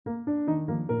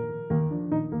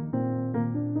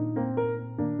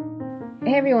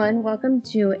Hey everyone, welcome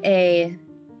to a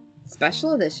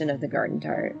special edition of the Garden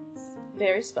Tarts.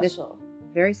 Very This special.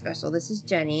 very special. This is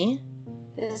Jenny,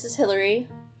 This is Hillary.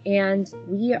 and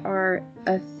we are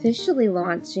officially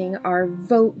launching our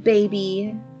Vote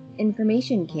Baby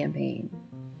information campaign.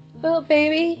 Vote,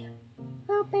 baby.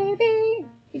 Vote Baby!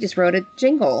 We just wrote a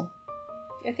jingle.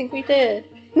 I think we did.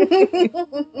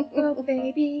 Vote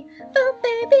Baby! Vote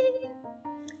Baby!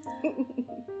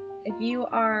 If you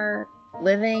are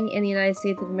living in the United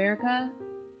States of America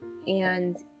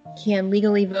and can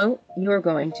legally vote, you're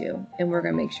going to, and we're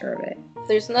going to make sure of it.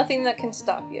 There's nothing that can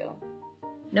stop you.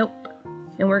 Nope.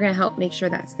 And we're going to help make sure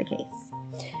that's the case.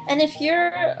 And if you're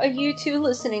a U2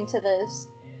 listening to this,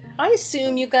 I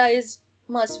assume you guys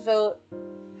must vote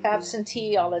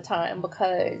absentee all the time,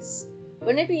 because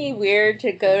wouldn't it be weird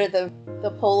to go to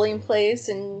the polling place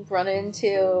and run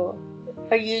into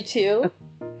a U2?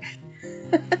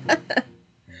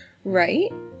 Right?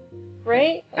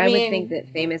 Right? I would think that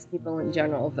famous people in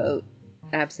general vote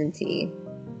absentee.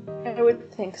 I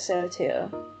would think so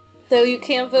too. Though you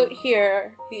can't vote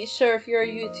here, be sure if you're a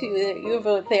U2 that you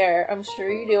vote there. I'm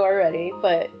sure you do already,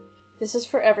 but this is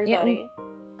for everybody.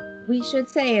 Yeah, we should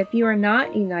say, if you are not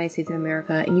in the United States of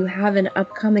America and you have an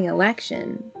upcoming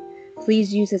election,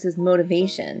 please use this as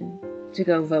motivation to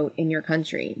go vote in your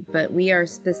country. But we are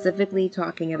specifically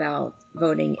talking about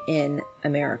voting in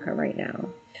America right now.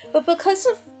 But because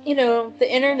of, the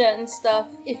internet and stuff,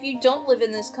 if you don't live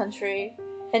in this country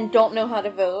and don't know how to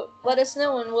vote, let us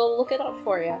know and we'll look it up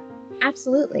for you.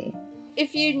 Absolutely.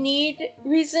 If you need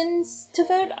reasons to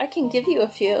vote, I can give you a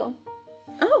few.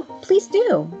 Oh, please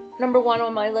do. Number one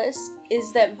on my list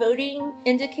is that voting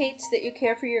indicates that you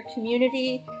care for your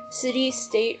community, city,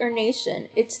 state, or nation.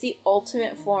 It's the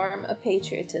ultimate form of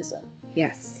patriotism.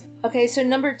 Yes. Okay, so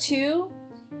number two,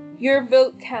 your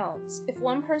vote counts. If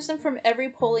one person from every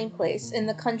polling place in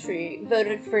the country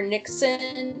voted for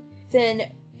Nixon, then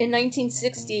in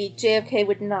 1960, JFK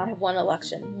would not have won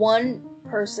election. One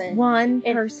person. In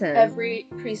every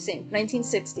precinct,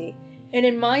 1960. And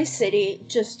in my city,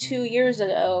 just 2 years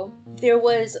ago, there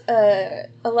was a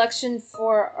election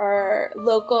for our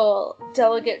local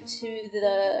delegate to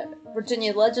the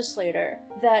Virginia legislature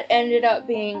that ended up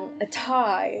being a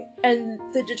tie. And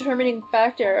the determining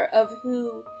factor of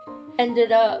who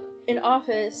ended up in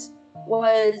office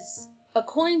was a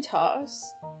coin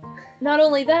toss. Not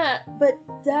only that, but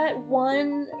that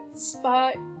one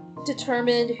spot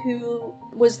determined who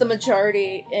was the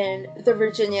majority in the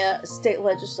Virginia state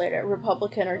legislature,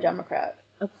 Republican or Democrat.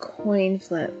 A coin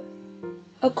flip.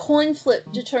 A coin flip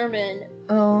determined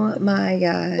Oh my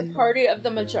God. the party of the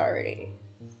majority.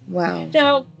 Wow.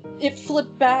 Now, it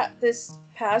flipped back this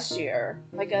past year,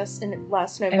 I guess, in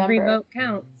last November. Every vote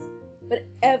counts. But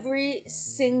every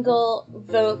single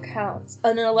vote counts.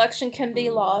 An election can be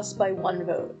lost by one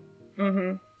vote.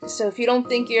 Mm-hmm. So if you don't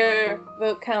think your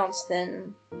vote counts,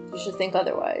 then you should think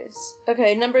otherwise.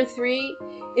 Okay, number three,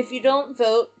 if you don't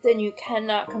vote, then you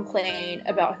cannot complain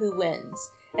about who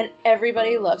wins. And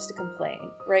everybody loves to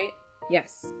complain, right?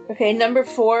 Yes. Okay, number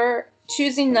four,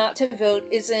 choosing not to vote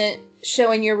isn't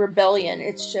showing your rebellion,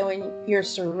 it's showing your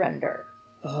surrender.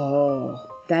 Oh,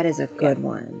 that is a good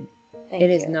one. Thank you.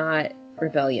 It is not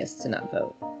rebellious to not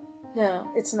vote.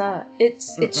 No, it's not.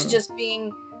 It's just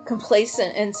being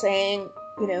complacent and saying,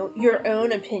 your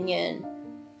own opinion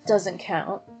doesn't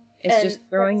count. It's just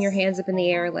throwing your hands up in the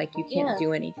air like you can't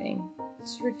do anything.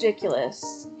 It's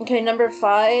ridiculous. Okay, number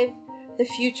five, the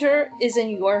future is in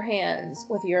your hands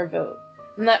with your vote.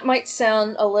 And that might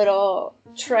sound a little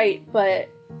trite, but,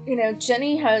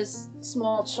 Jenny has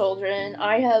small children.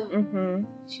 I have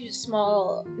two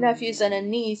small nephews and a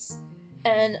niece,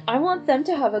 and I want them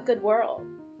to have a good world.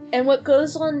 And what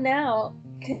goes on now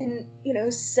can,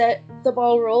 set the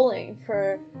ball rolling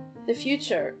for the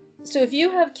future. So if you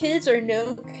have kids or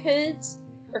know kids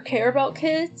or care about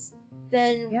kids,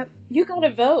 then you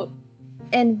gotta vote.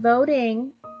 And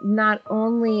voting, not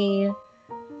only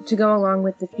to go along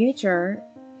with the future,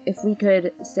 if we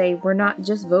could say we're not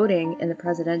just voting in the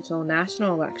presidential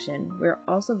national election, we're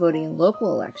also voting in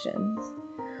local elections.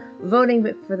 Voting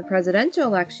for the presidential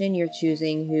election, you're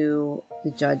choosing who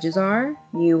the judges are.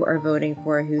 You are voting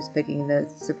for who's picking the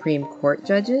Supreme Court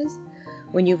judges.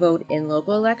 When you vote in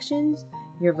local elections,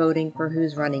 you're voting for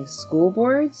who's running school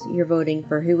boards. You're voting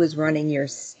for who is running your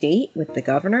state with the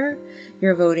governor.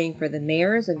 You're voting for the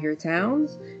mayors of your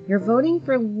towns. You're voting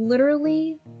for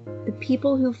literally the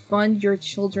people who fund your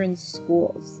children's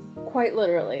schools. Quite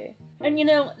literally. And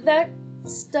that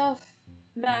stuff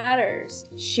matters.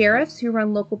 Sheriffs who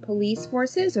run local police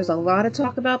forces. There's a lot of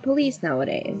talk about police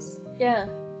nowadays. Yeah.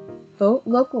 Vote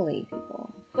locally,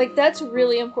 people. That's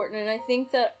really important. And I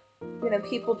think that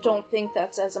people don't think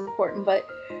that's as important, but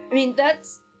I mean,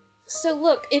 so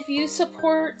look, if you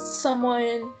support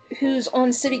someone who's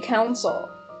on city council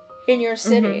in your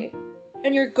city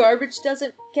and your garbage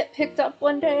doesn't get picked up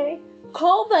one day,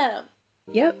 call them.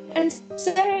 Yep. And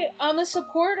say, I'm a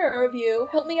supporter of you,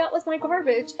 help me out with my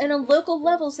garbage. And on local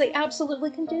levels, they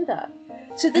absolutely can do that.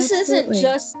 So this isn't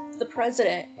just the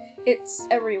president, it's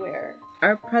everywhere.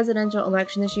 Our presidential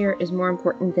election this year is more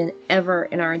important than ever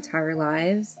in our entire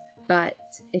lives. But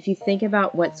if you think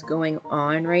about what's going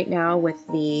on right now with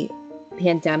the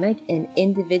pandemic in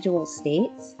individual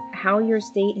states, how your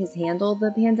state has handled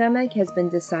the pandemic has been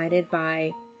decided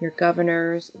by your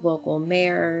governors, local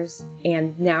mayors,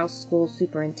 and now school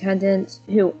superintendents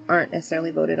who aren't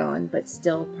necessarily voted on, but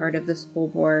still part of the school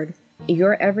board.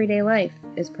 Your everyday life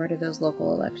is part of those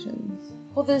local elections.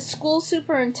 Well, the school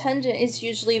superintendent is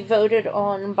usually voted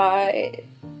on by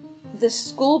the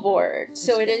school board,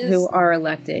 so it is... Who are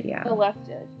elected, yeah.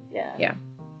 Elected, yeah. Yeah.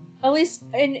 At least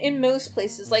in most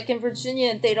places, like in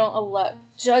Virginia, they don't elect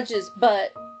judges,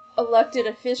 but elected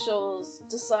officials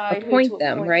decide appoint who to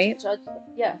them, appoint right? To judge them.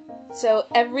 Yeah. So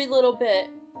every little bit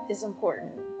is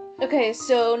important. Okay,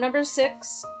 so number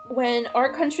 6, when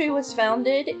our country was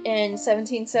founded in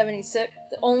 1776,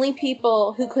 the only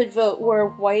people who could vote were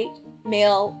white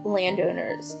male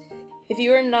landowners. If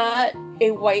you are not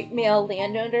a white male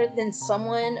landowner, then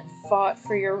someone fought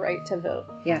for your right to vote.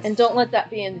 Yes. And don't let that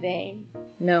be in vain.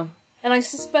 No. And I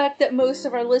suspect that most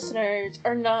of our listeners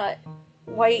are not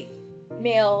white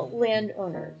male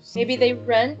landowners. Maybe they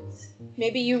rent.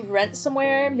 Maybe you rent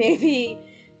somewhere. Maybe,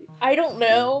 I don't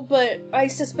know, but I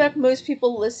suspect most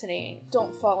people listening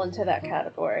don't fall into that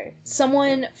category.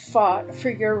 Someone fought for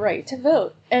your right to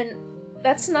vote. And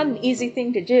that's not an easy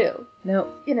thing to do. No.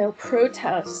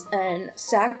 Protests and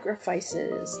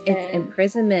sacrifices. It's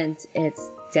imprisonment. It's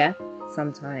death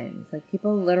sometimes. Like,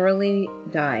 people literally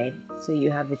died so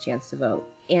you have the chance to vote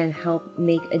and help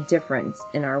make a difference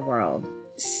in our world.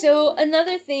 So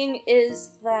another thing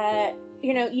is that,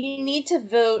 you need to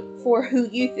vote for who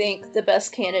you think the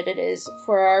best candidate is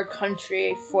for our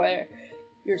country, for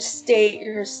your state,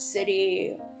 your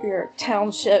city, your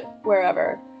township,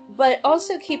 wherever. But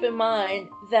also keep in mind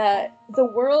that the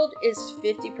world is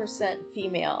 50%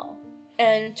 female.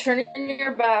 And turning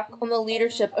your back on the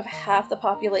leadership of half the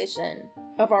population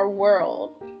of our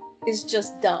world is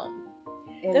just dumb.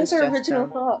 Those are original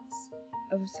thoughts.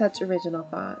 Oh, such original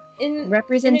thought.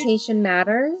 Representation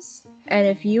matters. And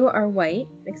if you are white,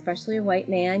 especially a white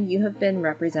man, you have been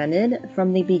represented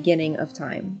from the beginning of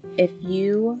time. If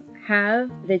you have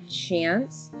the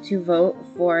chance to vote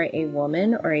for a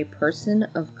woman or a person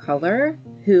of color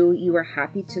who you are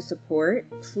happy to support,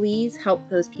 please help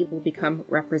those people become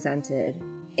represented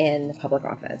in public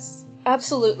office.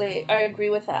 Absolutely. I agree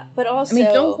with that. But also...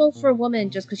 don't vote for a woman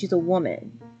just because she's a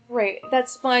woman. Right.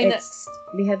 That's my next...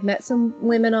 We have met some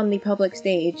women on the public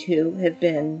stage who have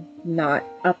been not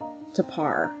up to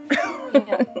par.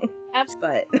 Yeah.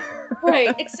 Absolutely. But...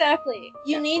 Right, exactly.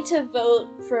 You need to vote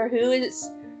for who is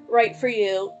right for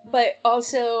you, but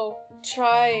also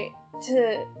try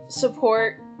to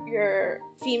support your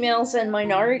females and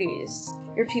minorities,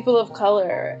 your people of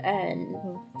color, and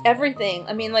everything.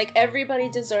 I mean, everybody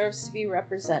deserves to be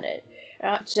represented,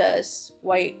 not just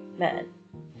white men.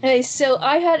 Hey, so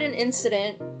I had an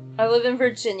incident. I live in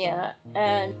Virginia,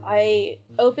 and I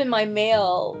opened my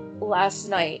mail last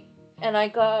night, and I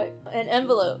got an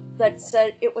envelope that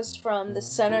said it was from the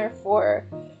Center for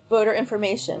Voter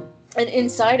Information. And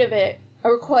inside of it,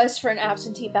 a request for an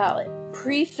absentee ballot,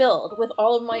 pre-filled with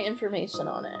all of my information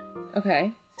on it.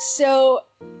 Okay. So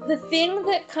the thing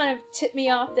that kind of tipped me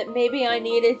off that maybe I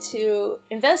needed to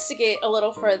investigate a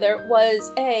little further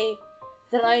was A,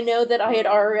 that I know that I had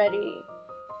already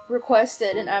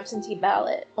requested an absentee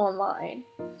ballot online,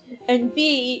 and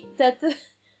B, that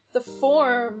the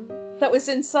form that was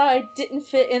inside didn't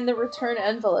fit in the return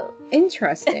envelope.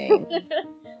 Interesting.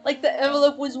 The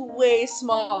envelope was way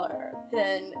smaller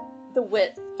than the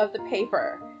width of the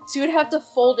paper. So you would have to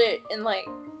fold it in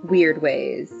weird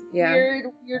ways. Yeah.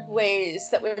 Weird ways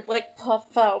that would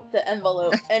puff out the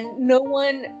envelope. And no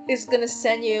one is gonna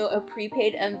send you a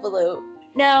prepaid envelope.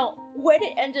 Now, what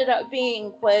it ended up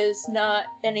being was not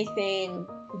anything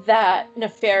that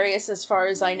nefarious as far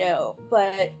as I know,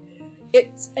 but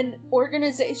it's an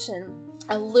organization,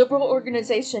 a liberal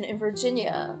organization in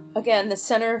Virginia, again, the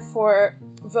Center for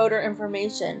Voter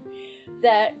Information,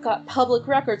 that got public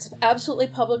records, absolutely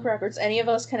public records. Any of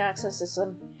us can access this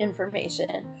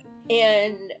information,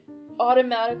 and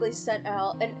automatically sent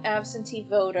out an absentee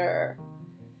voter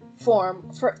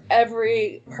form for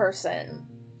every person.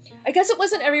 I guess it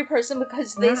wasn't every person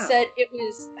because they Wow. said it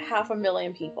was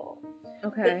 500,000 people.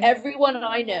 But Okay. everyone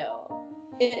I know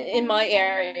in my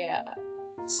area,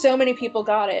 so many people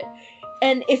got it.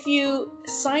 And if you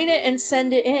sign it and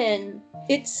send it in,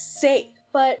 it's safe.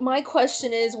 But my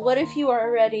question is, what if you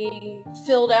already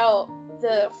filled out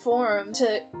the form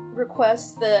to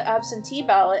request the absentee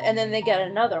ballot and then they get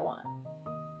another one?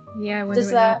 Yeah, I wonder Does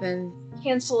what that happens.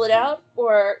 cancel it out,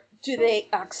 or do they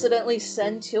accidentally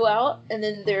send two out and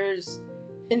then there's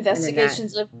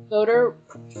investigations of voter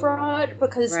fraud?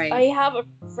 Because Right. I have a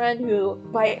friend who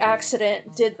by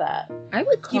accident did that. I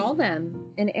would call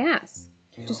them and ask.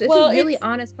 Just, it's Well, a really it's-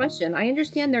 honest question. I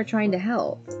understand they're trying to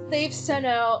help. They've sent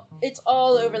out, it's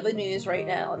all over the news right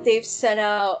now, they've sent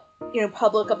out,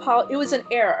 public apology. It was an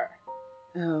error,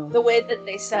 Oh. the way that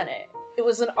they sent it. It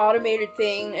was an automated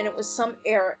thing, and it was some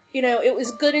error. It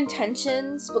was good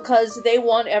intentions because they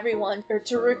want everyone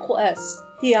to request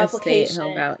the application.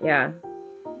 Help out, yeah.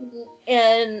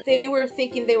 And they were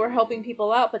thinking they were helping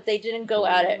people out, but they didn't go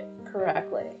at it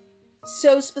correctly.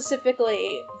 So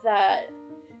specifically that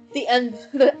the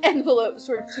envelopes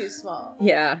were too small.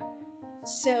 Yeah.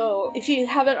 So if you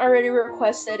haven't already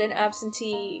requested an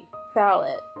absentee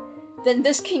ballot, then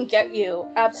this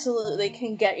absolutely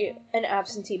can get you an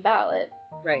absentee ballot.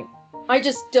 Right. I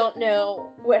just don't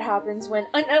know what happens when,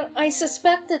 I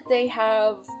suspect that they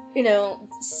have,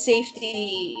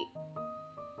 safety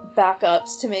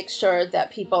backups to make sure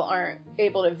that people aren't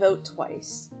able to vote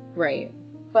twice. Right.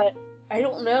 But I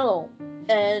don't know.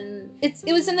 And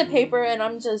it was in the paper, and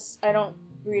I don't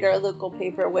read our local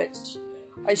paper, which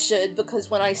I should, because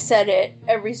when I said it,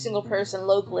 every single person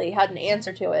locally had an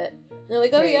answer to it. They're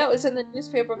like, oh, Right. yeah, it was in the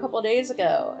newspaper a couple of days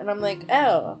ago. And I'm like,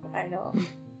 oh, I know.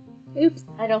 Oops.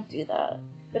 I don't do that.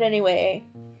 But anyway,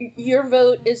 your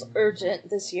vote is urgent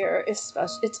this year,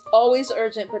 especially. It's always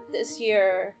urgent, but this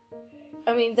year,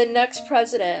 I mean, the next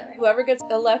president, whoever gets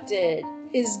elected,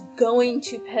 is going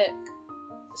to pick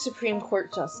Supreme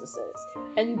Court justices.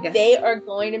 And Yes. they are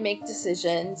going to make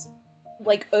decisions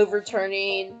like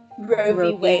overturning Roe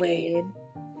v. Wade.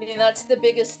 I mean, that's the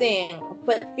biggest thing.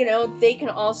 But, they can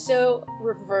also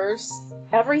reverse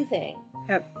everything.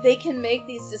 Yep. They can make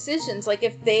these decisions. Like,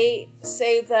 if they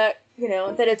say that,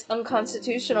 that it's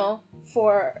unconstitutional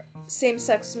for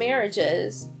same-sex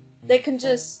marriages, they can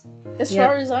just, as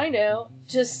far as I know,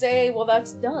 just say, well,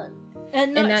 that's done.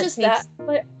 And not just that,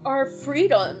 but our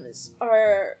freedoms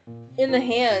are in the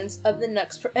hands of the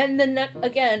next,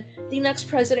 the next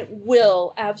president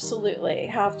will absolutely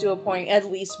have to appoint at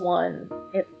least one.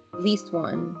 At least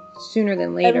one, sooner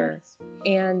than later.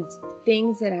 And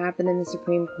things that happen in the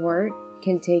Supreme Court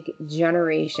can take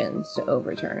generations to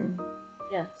overturn.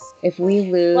 Yes. If we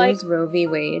lose Roe v.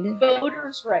 Wade,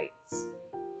 voters' rights,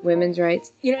 women's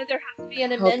rights, there has to be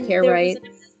an amendment. Healthcare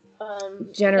rights,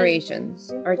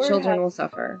 generations, our children will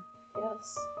suffer.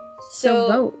 Yes. So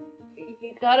vote.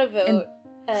 You gotta vote.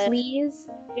 And please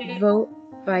vote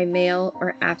by mail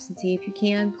or absentee if you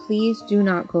can. Please do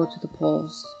not go to the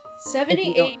polls.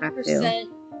 78%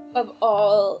 of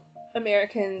all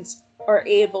Americans are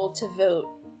able to vote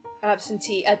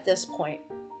absentee at this point.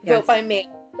 Yes. Vote by mail.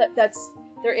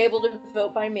 They're able to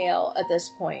vote by mail at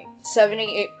this point.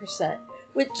 78%,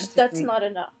 which that's not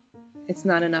enough. It's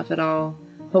not enough at all.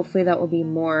 Hopefully that will be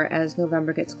more as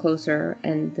November gets closer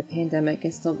and the pandemic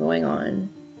is still going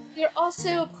on. There are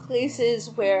also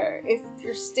places where if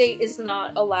your state is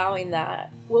not allowing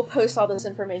that, we'll post all this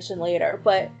information later,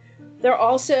 but there are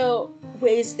also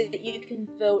ways that you can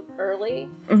vote early.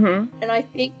 Mm-hmm. And I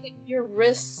think that your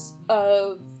risks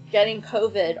of getting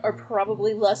COVID are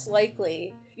probably less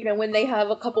likely, when they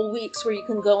have a couple weeks where you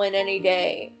can go in any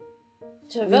day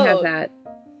to vote. We have that.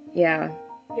 Yeah.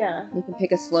 Yeah. You can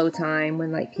pick a slow time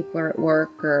when people are at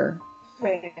work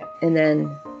right. And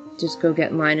then just go get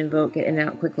in line and vote, get in and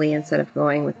out quickly instead of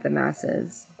going with the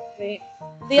masses. Right.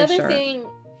 The other thing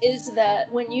is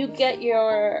that when you get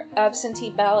your absentee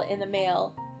ballot in the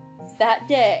mail, that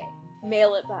day,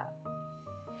 mail it back.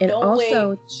 And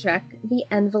also check the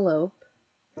envelope,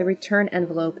 the return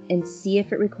envelope, and see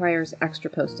if it requires extra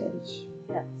postage.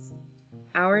 Yes.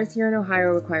 Ours here in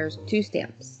Ohio requires 2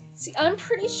 stamps. See, I'm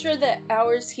pretty sure that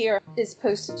ours here is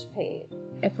postage paid.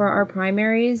 For our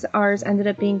primaries, ours ended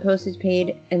up being postage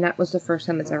paid, and that was the first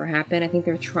time it's ever happened. I think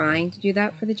they're trying to do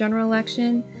that for the general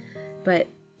election, but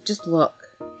just look.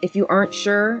 If you aren't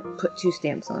sure, put 2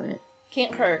 stamps on it.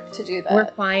 Can't hurt to do that. Or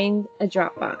find a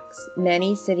drop box.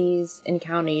 Many cities and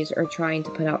counties are trying to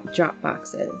put out drop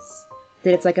boxes.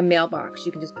 That it's like a mailbox.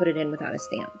 You can just put it in without a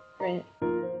stamp. Right.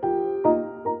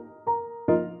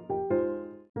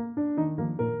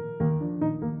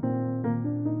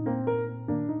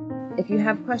 If you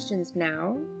have questions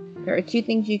now, There are two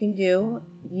things you can do.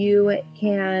 You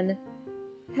can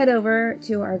head over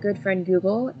to our good friend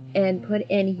Google and put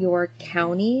in your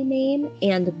county name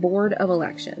and Board of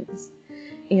Elections.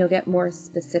 And you'll get more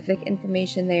specific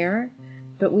information there.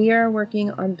 But we are working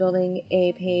on building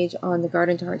a page on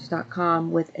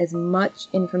thegardentarts.com with as much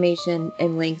information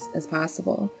and links as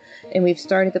possible. And we've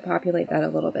started to populate that a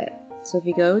little bit. So if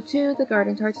you go to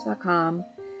thegardentarts.com,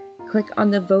 click on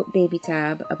the Vote Baby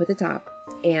tab up at the top,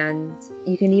 and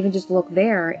you can even just look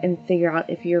there and figure out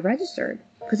if you're registered.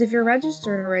 Because if you're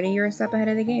registered already, you're a step ahead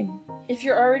of the game. If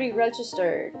you're already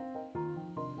registered,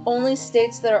 only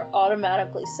states that are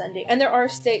automatically sending, and there are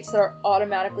states that are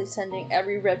automatically sending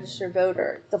every registered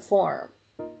voter the form.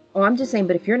 Oh, I'm just saying,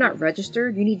 but if you're not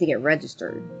registered, you need to get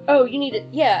registered. Oh, you need it.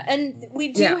 Yeah, and we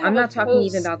do have I'm not talking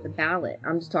post. even about the ballot.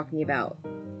 I'm just talking about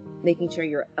making sure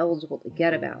you're eligible to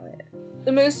get a ballot.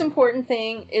 The most important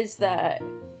thing is that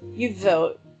you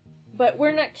vote. But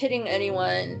we're not kidding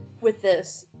anyone with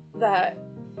this, that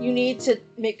you need to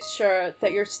make sure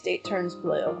that your state turns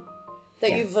blue.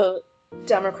 That you vote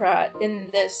Democrat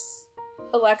in this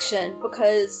election,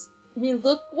 because I mean,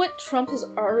 look what Trump has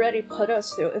already put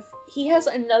us through. If he has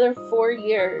another 4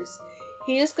 years,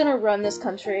 he is going to run this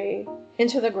country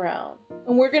into the ground.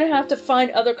 And we're going to have to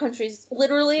find other countries,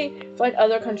 literally find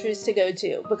other countries to go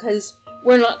to, because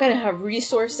we're not going to have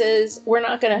resources. We're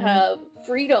not going to have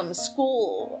freedom,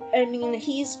 school. I mean,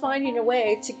 he's finding a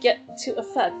way to get to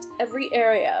affect every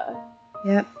area.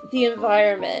 Yep. The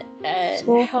environment and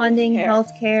school funding,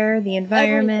 healthcare, the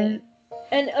environment, everything.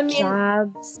 And I mean,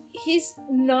 jobs. He's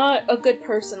not a good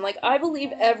person. Like, I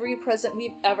believe every president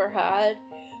we've ever had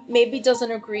maybe doesn't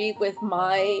agree with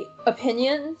my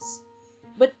opinions,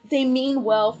 but they mean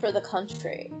well for the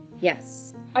country.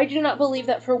 Yes. I do not believe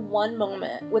that for one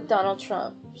moment with Donald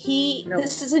Trump.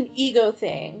 This is an ego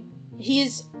thing.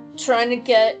 He's trying to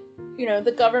get,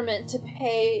 the government to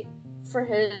pay for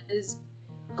his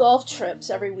golf trips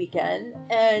every weekend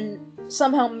and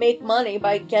somehow make money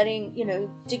by getting,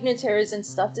 dignitaries and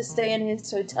stuff to stay in his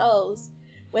hotels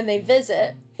when they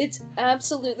visit. It's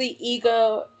absolutely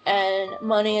ego and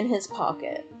money in his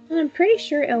pocket. And I'm pretty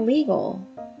sure illegal.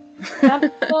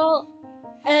 Well,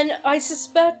 and I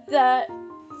suspect that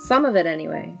some of it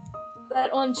anyway.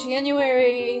 That on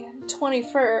January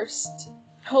 21st,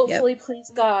 hopefully,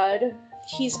 please God,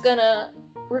 he's gonna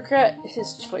regret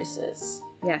his choices.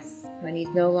 Yes, when he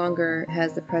no longer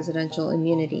has the presidential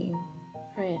immunity.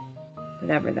 Right.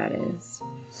 Whatever that is.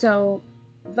 So,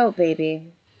 vote,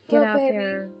 baby. Get out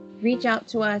there. Reach out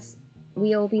to us.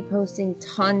 We'll be posting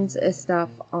tons of stuff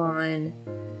on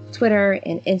Twitter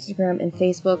and Instagram and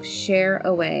Facebook. Share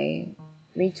away.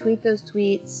 Retweet those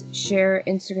tweets. Share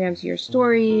Instagram to your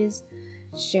stories.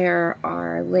 Share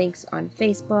our links on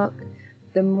Facebook.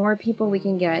 The more people we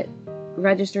can get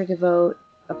registered to vote,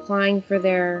 applying for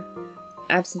their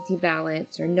absentee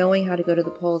ballots, or knowing how to go to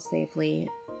the polls safely,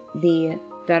 the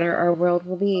better our world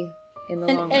will be in the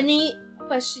long run. And any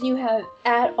question you have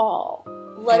at all,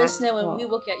 let us know and we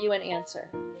will get you an answer.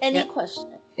 Any question.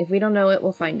 If we don't know it,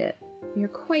 we'll find it. We are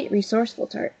quite resourceful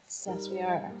tarts. Yes, we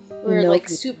are. We're like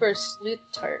super sleuth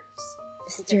tarts.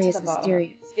 Mysterious.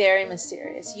 Very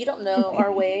mysterious. You don't know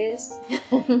our ways.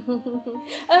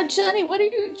 Jenny, what are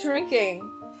you drinking?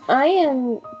 I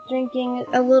am drinking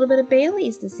a little bit of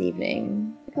Bailey's this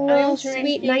evening. A little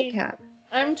sweet nightcap.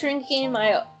 I'm drinking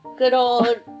my good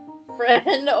old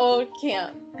friend Old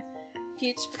Camp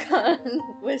peach pecan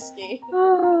whiskey.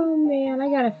 Oh man, I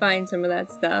gotta find some of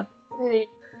that stuff. Right.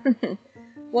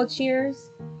 Well,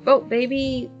 cheers. Vote,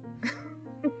 baby.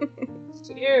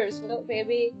 Cheers, vote,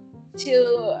 baby.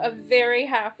 To a very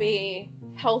happy,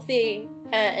 healthy,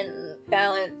 and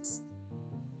balanced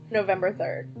November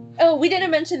 3rd. Oh, we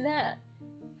didn't mention that.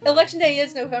 Election Day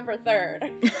is November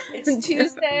 3rd. It's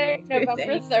Tuesday,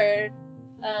 November 3rd.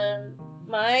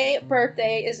 My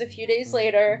birthday is a few days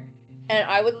later, and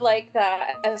I would like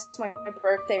that as my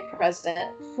birthday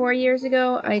present. 4 years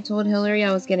ago, I told Hillary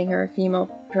I was getting her a female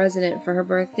president for her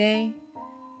birthday,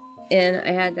 and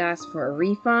I had to ask for a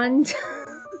refund.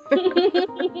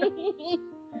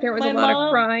 There was a lot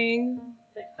of crying.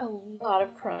 A lot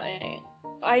of crying.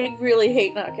 I really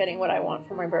hate not getting what I want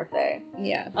for my birthday.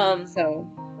 Yeah. So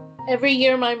every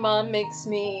year my mom makes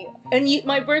me, and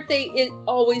my birthday, it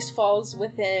always falls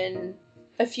within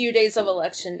a few days of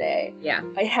Election Day. Yeah.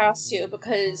 I have to,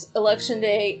 because Election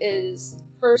Day is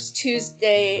first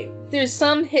Tuesday. There's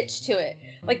some hitch to it.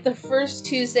 Like the first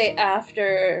Tuesday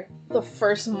after the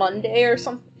first Monday or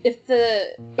something. If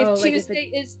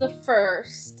Tuesday is the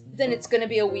first, then it's going to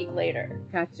be a week later.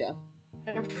 Gotcha.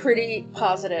 I'm pretty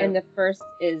positive. And the first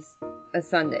is a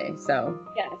Sunday, so.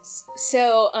 Yes.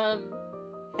 So,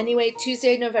 Anyway,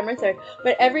 Tuesday, November 3rd.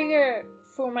 But every year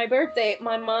for my birthday,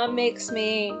 my mom makes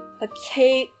me a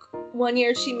cake. One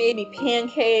year she made me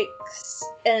pancakes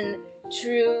and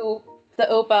drew the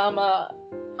Obama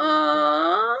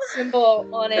symbol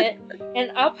on it.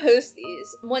 And I'll post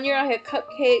these. One year I had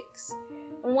cupcakes.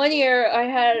 And one year I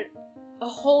had a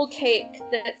whole cake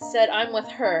that said I'm with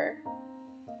her.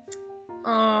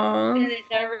 Aww. And it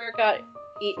never got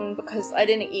eaten because I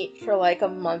didn't eat for like a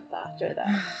month after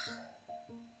that.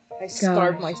 I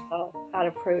starved myself out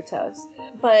of protest.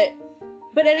 But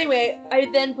anyway, I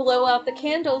then blow out the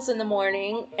candles in the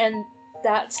morning, and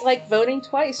that's like voting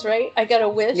twice, right? I get a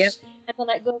wish, and then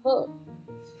I go vote.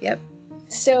 Yep.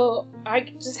 So I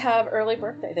just have early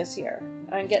birthday this year.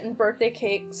 I'm getting birthday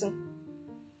cakes and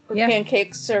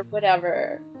pancakes or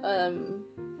whatever,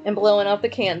 and blowing out the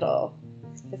candle.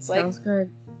 It's like sounds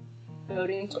good.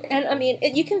 Voting, and I mean,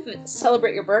 you can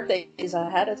celebrate your birthdays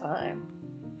ahead of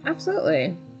time.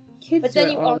 Absolutely. Kids but do then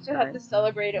it you all also the have to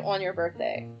celebrate it on your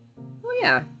birthday. Oh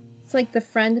yeah, it's like the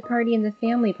friend party and the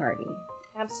family party.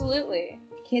 Absolutely.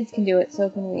 Kids can do it, so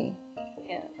can we.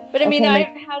 Yeah, but I mean, I've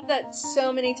had that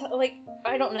so many times. Like,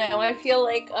 I don't know. I feel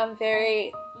like I'm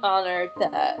very honored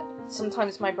that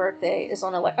sometimes my birthday is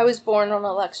on I was born on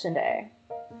election day.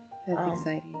 That's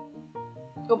exciting.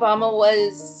 Obama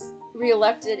was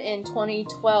reelected in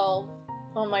 2012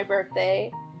 on my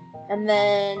birthday, and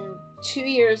then 2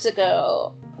 years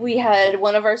ago we had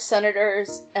one of our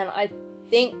senators, and I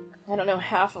don't know,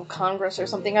 half of Congress or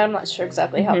something, I'm not sure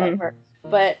exactly how that works,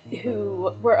 but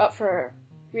who were up for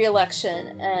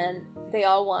re-election, and they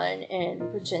all won in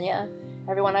Virginia,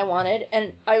 everyone I wanted,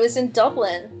 and I was in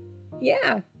Dublin.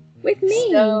 Yeah, with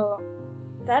me. So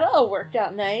that all worked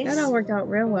out nice. That all worked out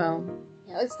real well.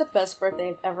 Yeah, it's the best birthday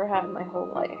I've ever had in my whole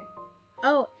life.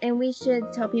 Oh, and we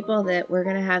should tell people that we're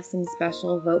going to have some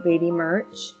special Vote Baby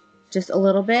merch, just a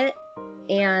little bit,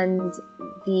 and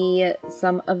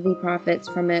some of the profits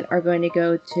from it are going to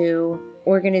go to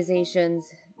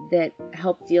organizations that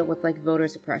help deal with like voter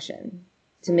suppression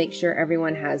to make sure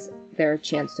everyone has their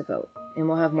chance to vote. And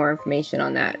we'll have more information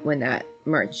on that when that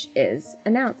merch is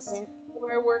announced.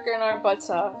 We're working our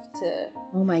butts off to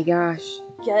oh my gosh,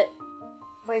 get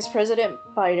Vice President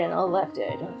Biden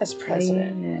elected as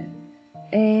president.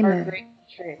 Amen. Our great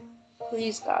country.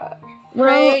 Please, God.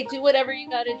 Pray, do whatever you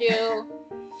gotta do.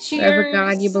 Cheers. Whatever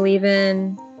God you believe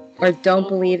in or don't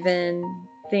believe in,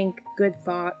 think good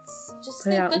thoughts. Just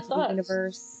put it out think into good thoughts. The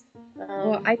universe.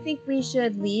 Well, I think we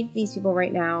should leave these people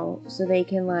right now so they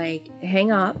can like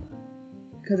hang up,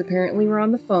 because apparently we're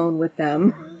on the phone with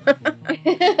them.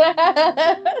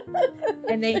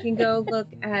 And they can go look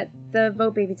at the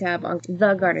Vote Baby tab on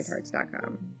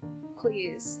thegarnethearts.com.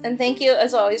 Please. And thank you,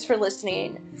 as always, for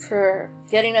listening, for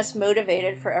getting us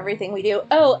motivated for everything we do.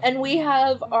 Oh, and we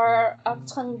have our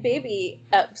Achtung Baby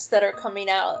eps that are coming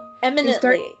out eminently.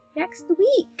 Start next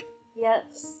week.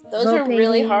 Yes. Those Vote are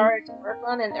really Baby. hard to work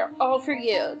on, and they're all for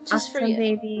you. Just for Achtung you.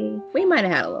 Baby. We might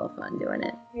have had a little fun doing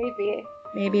it. Maybe.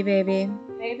 Maybe, baby.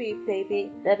 Maybe,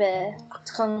 baby. Bebe.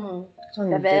 Achtung. Achtung,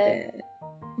 Baby. baby.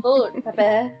 Oh,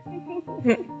 bebe.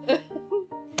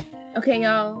 Okay,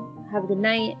 y'all. Have a good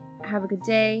night. Have a good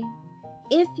day.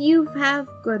 If you have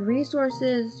good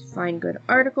resources, find good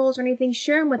articles or anything,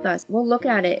 share them with us. We'll look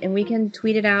at it and we can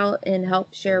tweet it out and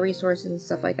help share resources and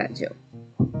stuff like that too.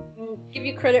 Give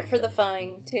you credit for the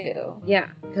find too. Yeah,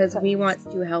 because we want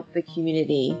to help the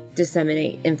community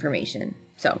disseminate information.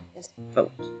 So,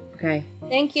 vote. Okay.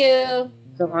 Thank you.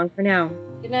 So long for now.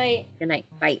 Good night. Good night.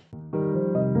 Bye.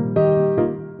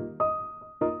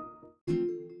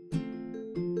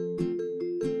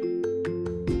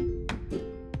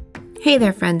 Hey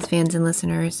there, friends, fans, and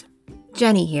listeners.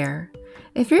 Jenny here.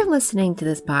 If you're listening to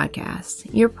this podcast,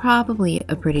 you're probably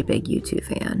a pretty big U2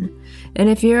 fan. And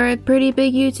if you're a pretty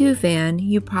big U2 fan,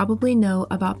 you probably know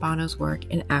about Bono's work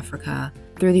in Africa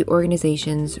through the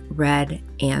organizations Red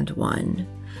and One.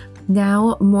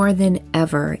 Now, more than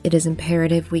ever, it is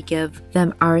imperative we give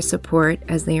them our support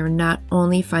as they are not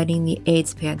only fighting the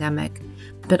AIDS pandemic,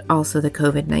 but also the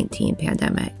COVID-19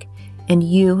 pandemic. And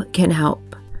you can help.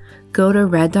 Go to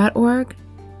red.org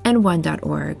and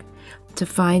one.org to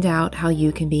find out how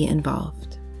you can be involved.